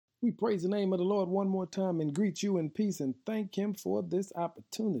We praise the name of the Lord one more time and greet you in peace and thank Him for this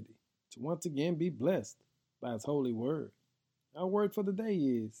opportunity to once again be blessed by His holy word. Our word for the day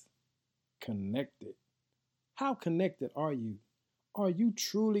is connected. How connected are you? Are you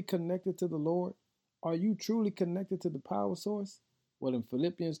truly connected to the Lord? Are you truly connected to the power source? Well, in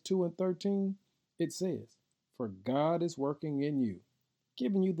Philippians 2 and 13, it says, "For God is working in you,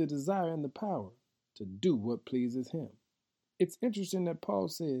 giving you the desire and the power to do what pleases Him." It's interesting that Paul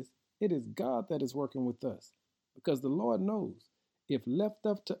says it is God that is working with us because the Lord knows if left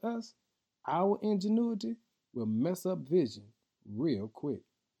up to us, our ingenuity will mess up vision real quick.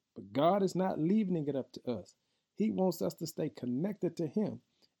 But God is not leaving it up to us. He wants us to stay connected to Him.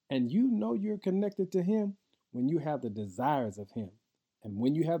 And you know you're connected to Him when you have the desires of Him. And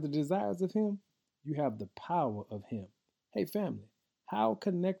when you have the desires of Him, you have the power of Him. Hey, family, how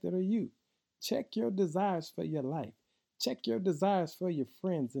connected are you? Check your desires for your life. Check your desires for your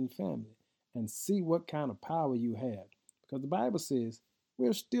friends and family and see what kind of power you have. Because the Bible says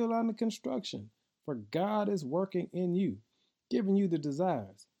we're still under construction, for God is working in you, giving you the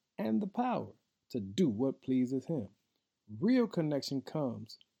desires and the power to do what pleases Him. Real connection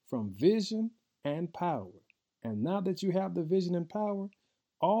comes from vision and power. And now that you have the vision and power,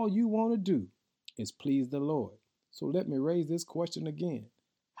 all you want to do is please the Lord. So let me raise this question again.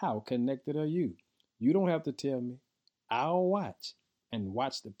 How connected are you? You don't have to tell me. I'll watch and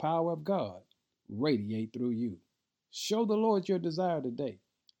watch the power of God radiate through you. Show the Lord your desire today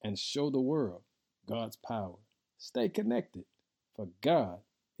and show the world God's power. Stay connected, for God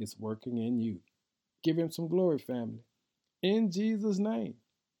is working in you. Give Him some glory, family. In Jesus' name,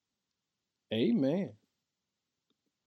 amen.